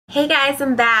Hey guys,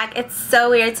 I'm back. It's so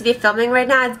weird to be filming right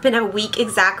now. It's been a week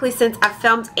exactly since I've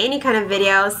filmed any kind of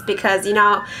videos because, you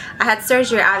know, I had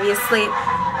surgery obviously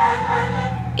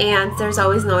and there's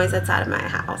always noise outside of my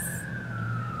house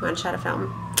when I try to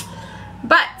film.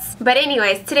 But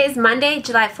anyways, today's Monday,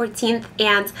 July 14th,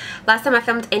 and last time I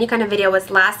filmed any kind of video was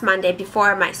last Monday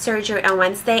before my surgery on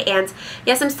Wednesday. And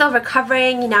yes, I'm still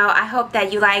recovering. You know, I hope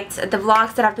that you liked the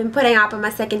vlogs that I've been putting up on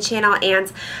my second channel,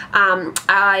 and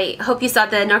I hope you saw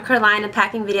the North Carolina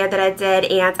packing video that I did,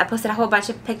 and I posted a whole bunch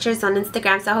of pictures on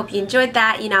Instagram, so I hope you enjoyed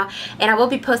that, you know, and I will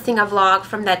be posting a vlog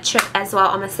from that trip as well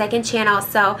on my second channel.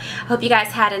 So I hope you guys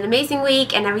had an amazing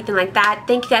week and everything like that.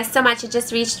 Thank you guys so much. I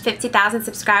just reached 50,000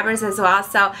 subscribers as well,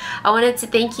 so I wanted to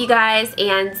thank you guys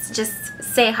and just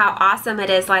say how awesome it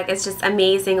is. Like, it's just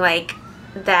amazing, like,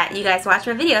 that you guys watch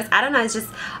my videos. I don't know, it's just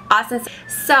awesome.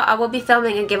 So I will be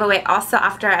filming a giveaway also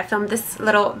after I film this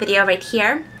little video right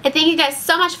here. And thank you guys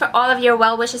so much for all of your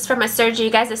well wishes for my surgery.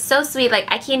 You guys are so sweet. Like,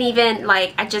 I can't even,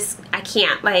 like, I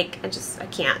can't.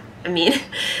 I mean,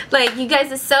 like, you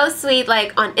guys are so sweet,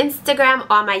 like, on Instagram,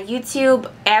 on my YouTube,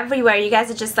 everywhere. You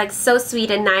guys are just, like, so sweet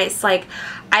and nice. Like,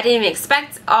 I didn't even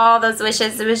expect all those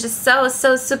wishes. It was just so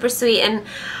super sweet, and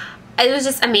it was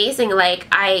just amazing. Like,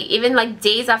 even like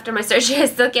days after my surgery, I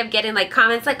still kept getting like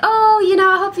comments like, oh, you know,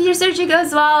 I hope your surgery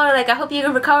goes well, or like, I hope you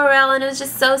recover well, and it was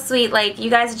just so sweet. Like, you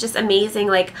guys are just amazing.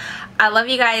 Like, I love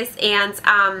you guys, and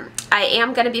I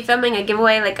am going to be filming a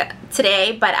giveaway like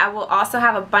today, but I will also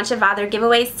have a bunch of other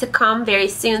giveaways to come very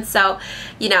soon. So,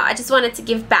 you know, I just wanted to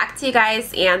give back to you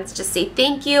guys and just say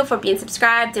thank you for being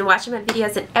subscribed and watching my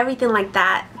videos and everything like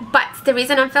that. But the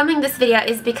reason I'm filming this video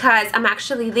is because I'm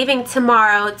actually leaving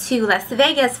tomorrow to Las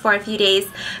Vegas for a few days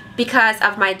because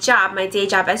of my job, my day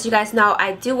job. As you guys know,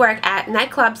 I do work at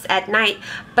nightclubs at night,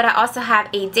 but I also have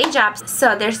a day job.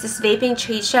 So there's this vaping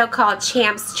trade show called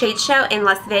Champs Trade Show in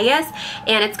Las Vegas,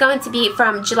 and it's going to be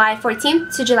from July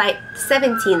 14th to July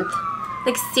 17th.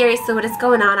 Like, seriously, what is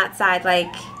going on outside?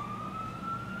 Like,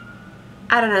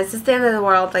 I don't know, it's just the end of the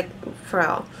world, like, for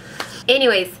real.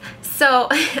 Anyways, so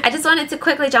I just wanted to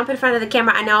quickly jump in front of the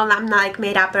camera. I know I'm not like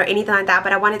made up or anything like that,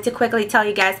 but I wanted to quickly tell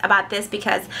you guys about this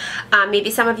because maybe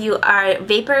some of you are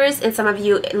vapors and some of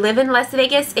you live in Las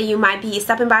Vegas and you might be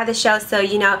stopping by the show. So,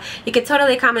 you know, you could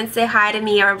totally come and say hi to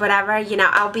me or whatever. You know,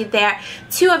 I'll be there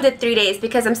 2 of the 3 days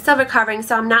because I'm still recovering,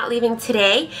 so I'm not leaving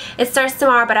today. It starts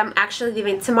tomorrow, but I'm actually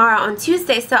leaving tomorrow on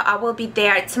Tuesday, so I will be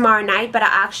there tomorrow night, but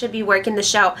I'll actually be working the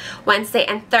show Wednesday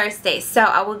and Thursday. So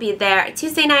I will be there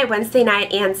Tuesday night, Wednesday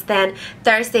night, and then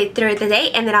Thursday through the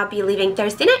day, and then I'll be leaving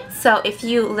Thursday night. So if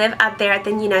you live out there,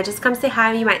 then, you know, just come say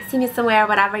hi. You might see me somewhere or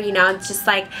whatever, you know, just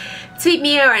like tweet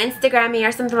me or Instagram me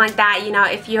or something like that, you know,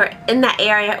 if you're in that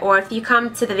area or if you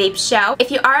come to the vape show.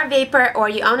 If you are a vapor or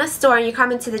you own a store and you're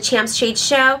coming to the Champs Trade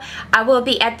Show, I will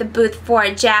be at the booth for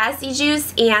Jazzy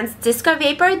Juice and Disco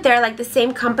Vapor. They're like the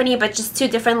same company but just 2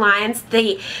 different lines.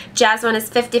 The Jazz one is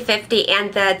 50/50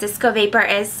 and the Disco Vapor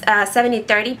is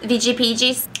 70/30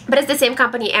 VGPGs, but it's the same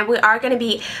company, and we are going to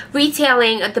be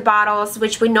retailing the bottles,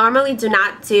 which we normally do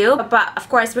not do, but of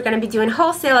course we're going to be doing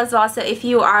wholesale as well. So if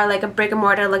you are like a brick and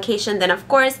mortar location, then of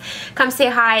course come say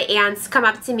hi and come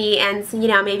up to me, and, you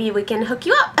know, maybe we can hook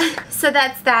you up. So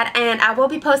that's that, and I will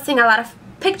be posting a lot of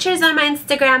pictures on my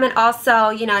Instagram, and also,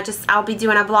 you know, just I'll be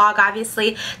doing a vlog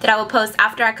obviously that I will post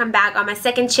after I come back on my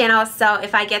second channel. So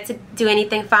if I get to do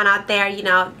anything fun out there, you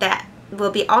know, that will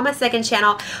be on my second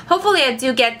channel. Hopefully I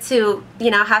do get to,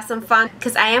 you know, have some fun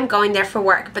because I am going there for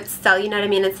work, but still, you know what I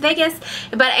mean, it's Vegas,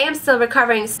 but I am still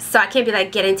recovering, so I can't be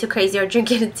like getting too crazy or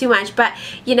drinking too much, but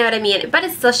you know what I mean. But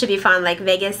it still should be fun, like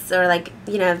Vegas, or like,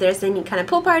 you know, if there's any kind of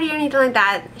pool party or anything like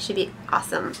that, it should be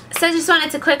awesome. So I just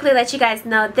wanted to quickly let you guys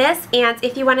know this, and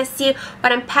if you want to see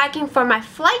what I'm packing for my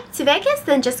flight to Vegas,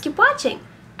 then just keep watching.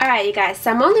 Alright, you guys,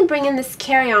 so I'm only bringing this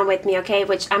carry-on with me, okay,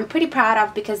 which I'm pretty proud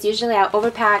of because usually I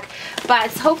overpack, but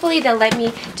hopefully they'll let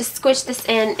me just squish this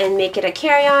in and make it a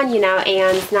carry-on, you know,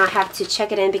 and not have to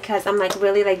check it in because I'm like,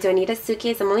 really, like, do I need a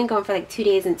suitcase? I'm only going for like 2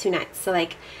 days and 2 nights, so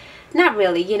like, not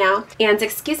really, you know. And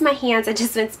excuse my hands, I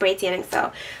just went spray tanning,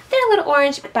 so they're a little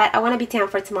orange, but I want to be tan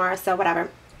for tomorrow, so whatever.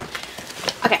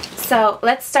 Okay, so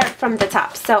let's start from the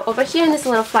top. So over here in this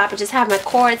little flap, I just have my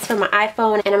cords for my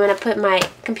iPhone, and I'm going to put my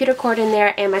computer cord in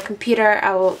there, and my computer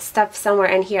I will stuff somewhere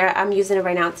in here. I'm using it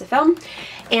right now to film.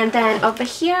 And then over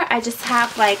here, I just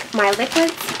have like my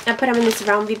liquids. I put them in this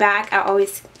Roundby bag. I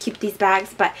always keep these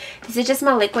bags, but these are just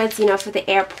my liquids, you know, for the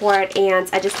airport, and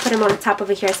I just put them on the top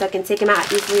over here so I can take them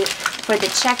out easily for the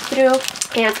check through.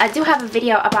 And I do have a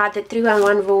video about the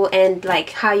 3-in-1 rule and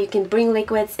like how you can bring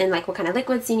liquids and like what kind of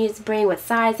liquids you need to bring, what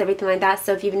size, everything like that.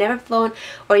 So if you've never flown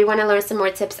or you want to learn some more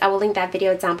tips, I will link that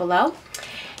video down below.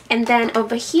 And then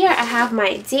over here I have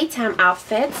my daytime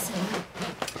outfits.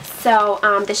 So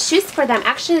the shoes for them,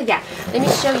 actually, yeah, let me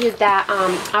show you that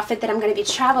outfit that I'm going to be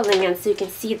traveling in so you can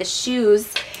see the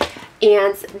shoes.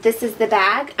 And this is the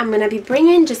bag I'm going to be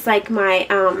bringing, just like my,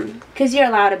 because you're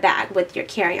allowed a bag with your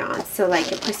carry-on, so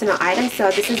like your personal items. So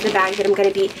this is the bag that I'm going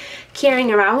to be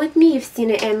carrying around with me. You've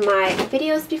seen it in my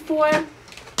videos before.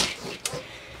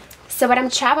 So what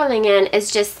I'm traveling in is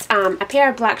just a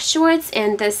pair of black shorts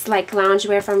and this like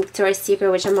loungewear from Victoria's Secret,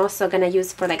 which I'm also going to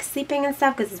use for like sleeping and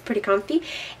stuff because it's pretty comfy,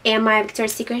 and my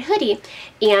Victoria's Secret hoodie.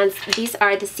 And these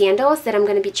are the sandals that I'm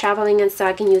going to be traveling in so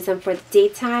I can use them for the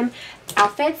daytime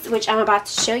outfits, which I'm about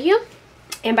to show you.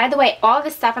 And by the way, all the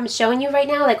stuff I'm showing you right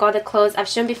now, like all the clothes, I've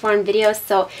shown before in videos.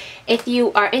 So if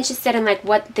you are interested in like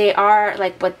what they are,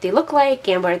 like what they look like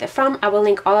and where they're from, I will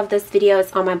link all of those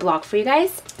videos on my blog for you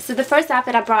guys. So the first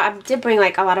outfit I brought, I did bring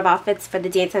like a lot of outfits for the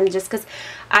daytime just because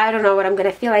I don't know what I'm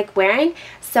going to feel like wearing.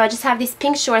 So I just have these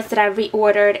pink shorts that I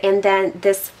reordered, and then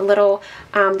this little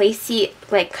lacy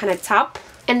like kind of top.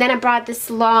 And then I brought this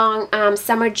long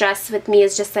summer dress with me.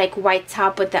 It's just like white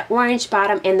top with the orange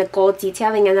bottom and the gold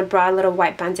detailing, and I brought a little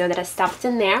white bandeau that I stuffed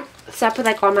in there. So I put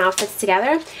like all my outfits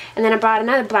together. And then I brought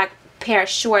another black pair of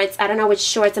shorts. I don't know which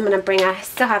shorts I'm going to bring. I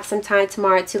still have some time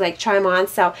tomorrow to like try them on.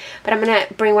 So, but I'm going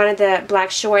to bring one of the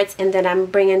black shorts, and then I'm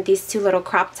bringing these two little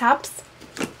crop tops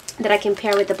that I can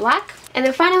pair with the black. And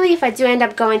then finally, if I do end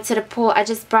up going to the pool, I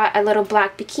just brought a little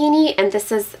black bikini, and this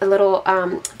is a little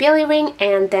Bailey ring,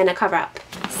 and then a cover up.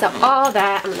 So all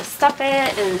that, I'm going to stuff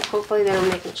it, and hopefully they don't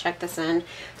make me check this in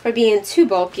for being too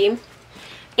bulky.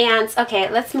 And okay,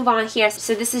 let's move on here.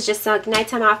 So this is just like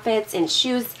nighttime outfits and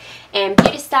shoes and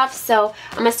beauty stuff. So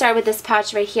I'm going to start with this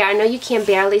pouch right here. I know you can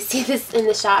barely see this in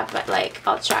the shot, but like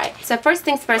I'll try. So first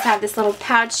things first, I have this little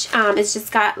pouch. It's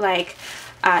just got like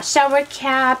a shower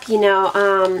cap, you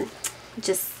know,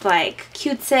 just like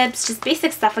Q-tips, just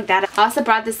basic stuff like that. I also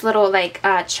brought this little like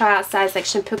trial size like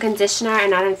shampoo conditioner,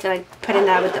 and I didn't feel like putting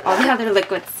that with all the other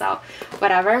liquids, so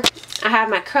whatever. I have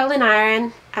my curling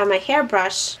iron, I have my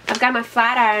hairbrush, I've got my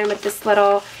flat iron with this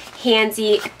little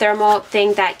handy thermal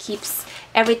thing that keeps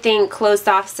everything closed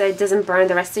off so it doesn't burn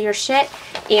the rest of your shit.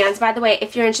 And by the way,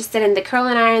 if you're interested in the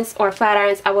curling irons or flat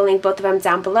irons, I will link both of them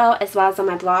down below as well as on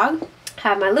my blog. I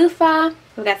have my loofah,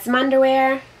 we've got some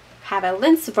underwear, have a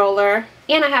lens roller,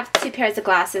 and I have two pairs of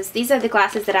glasses. These are the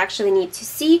glasses that I actually need to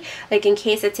see, like in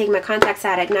case I take my contacts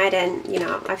out at night and, you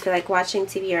know, I feel like watching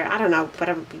TV, or I don't know what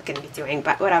I'm gonna be doing,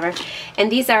 but whatever. And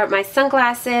these are my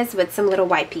sunglasses with some little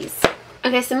wipes.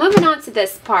 Okay, so moving on to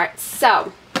this part.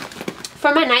 So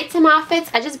for my nighttime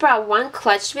outfits, I just brought one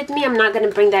clutch with me. I'm not going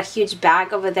to bring that huge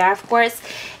bag over there, of course.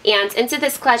 And into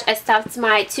this clutch, I stuffed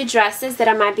my two dresses that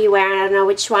I might be wearing. I don't know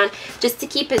which one. Just to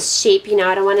keep its shape, you know.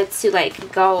 I don't want it to,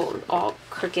 like, go all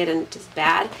crooked and just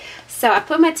bad. So I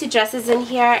put my two dresses in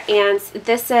here. And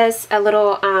this is a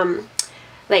little,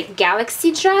 like,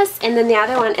 galaxy dress. And then the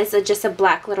other one is just a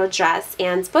black little dress.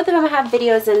 And both of them have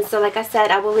videos in. So, like I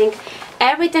said, I will link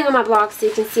everything on my blog so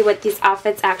you can see what these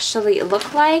outfits actually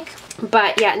look like.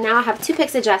 But yeah, now I have two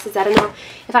picks of dresses. I don't know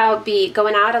if I will be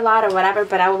going out a lot or whatever,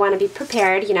 but I want to be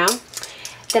prepared, you know.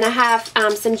 Then I have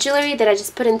some jewelry that I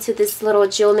just put into this little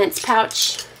jewel mints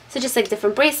pouch. So just like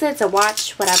different bracelets, a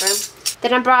watch, whatever.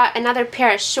 Then I brought another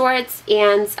pair of shorts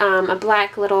and a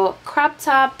black little crop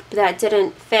top that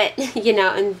didn't fit, you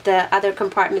know, in the other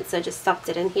compartment, so I just stuffed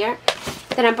it in here.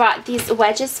 Then I brought these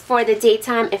wedges for the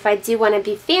daytime if I do want to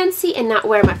be fancy and not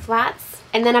wear my flats.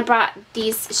 And then I brought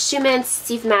these Schumann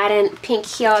Steve Madden pink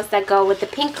heels that go with the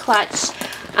pink clutch.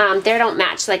 They don't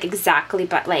match like exactly,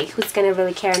 but like who's gonna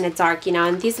really care in the dark, you know.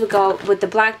 And these would go with the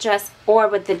black dress or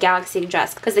with the Galaxy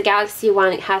dress, because the Galaxy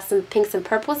one has some pinks and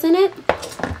purples in it,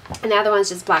 and the other one's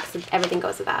just black, so everything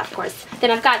goes with that, of course.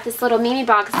 Then I've got this little mini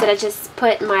box that I just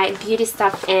put my beauty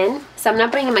stuff in. So I'm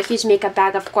not bringing my huge makeup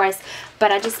bag, of course,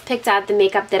 but I just picked out the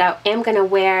makeup that I am gonna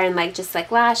wear, and like just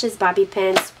like lashes, bobby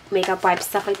pins, makeup wipes,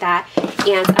 stuff like that.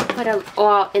 And I put it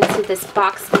all into this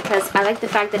box because I like the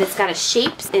fact that it's got a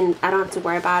shape and I don't have to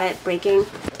worry about it breaking.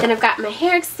 Then I've got my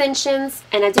hair extensions,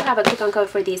 and I do have a coupon code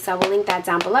for these, so I will link that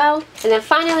down below. And then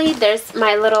finally, there's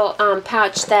my little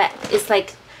pouch that is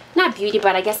like, not beauty,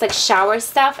 but I guess like shower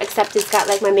stuff, except it's got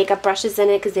like my makeup brushes in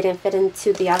it because they didn't fit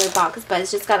into the other box. But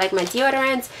it's just got like my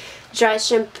deodorant, dry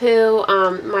shampoo,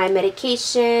 my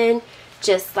medication,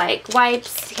 just like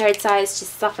wipes, hair ties,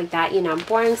 just stuff like that, you know,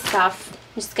 boring stuff.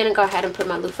 I'm just gonna go ahead and put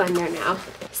my loofah in there now.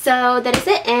 So that is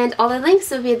it, and all the links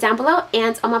will be down below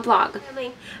and on my blog.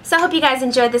 So I hope you guys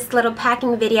enjoyed this little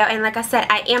packing video, and like I said,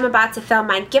 I am about to film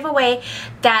my giveaway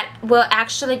that will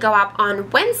actually go up on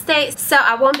Wednesday. So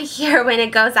I won't be here when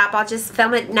it goes up. I'll just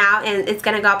film it now, and it's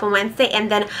gonna go up on Wednesday,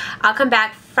 and then I'll come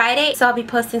back Friday, so I'll be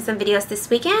posting some videos this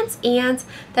weekend, and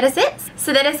that is it.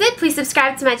 So that is it. Please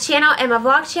subscribe to my channel and my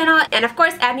vlog channel, and of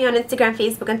course add me on Instagram,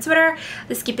 Facebook, and Twitter.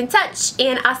 Let's keep in touch,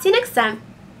 and I'll see you next time.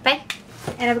 Bye.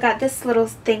 And I've got this little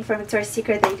thing from Victoria's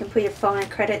Secret that you can put your phone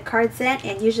and credit cards in,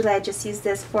 and usually I just use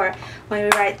this for when we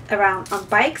ride around on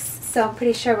bikes, so I'm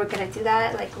pretty sure we're gonna do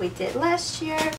that like we did last year.